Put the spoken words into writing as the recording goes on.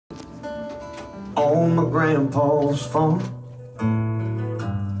on my grandpa's farm,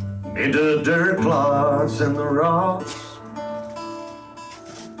 into the dirt clods and the rocks.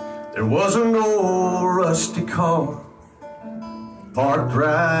 There was an old rusty car parked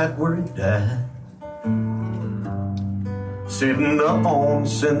right where he died, sitting up on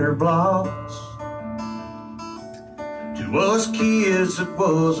cinder blocks. To us kids, it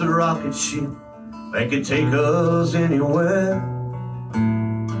was a rocket ship that could take us anywhere,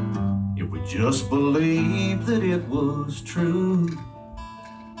 if we just believed that it was true.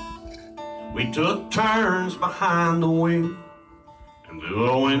 We took turns behind the wheel and through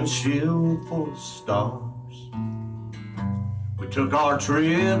a windshield full of stars. We took our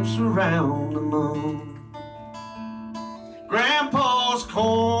trips around the moon. Grandpa's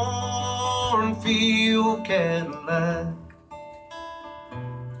cornfield Cadillac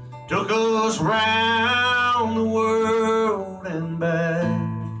took us round the world and back,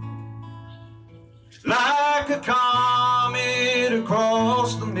 like a comet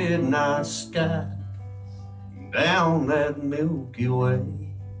across the midnight sky, down that Milky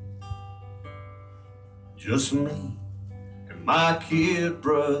Way. Just me and my kid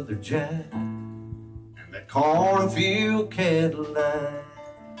brother Jack, and that cornfield Cadillac.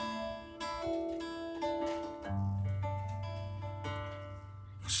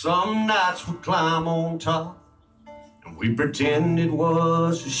 Some nights we'd climb on top and we pretend it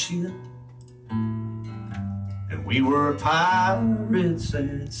was a ship, and we were pirates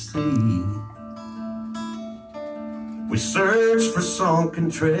at sea. We searched for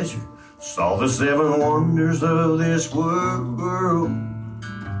sunken treasure, saw the 7 wonders of this world,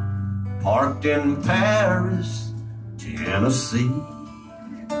 parked in Paris, Tennessee.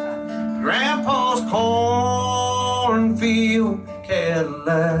 Grandpa's cornfield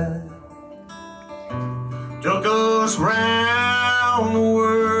Cadillac took us round the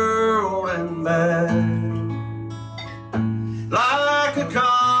world and back, like a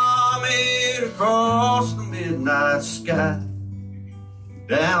comet across the midnight sky,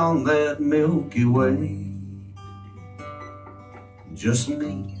 down that Milky Way. Just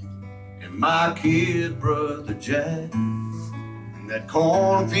me and my kid brother Jack, and that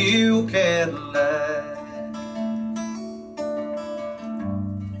cornfield Cadillac.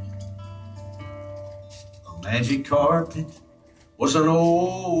 A magic carpet was an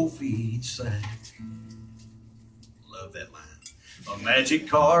old feed sack. Love that line. A magic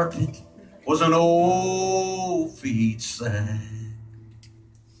carpet was an old feed sack,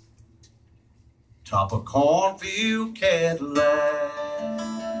 top of cornfield Cadillac.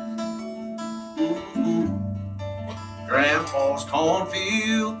 Grandpa's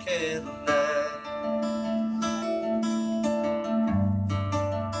cornfield Cadillac.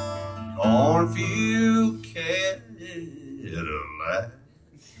 Cornfield Cadillac.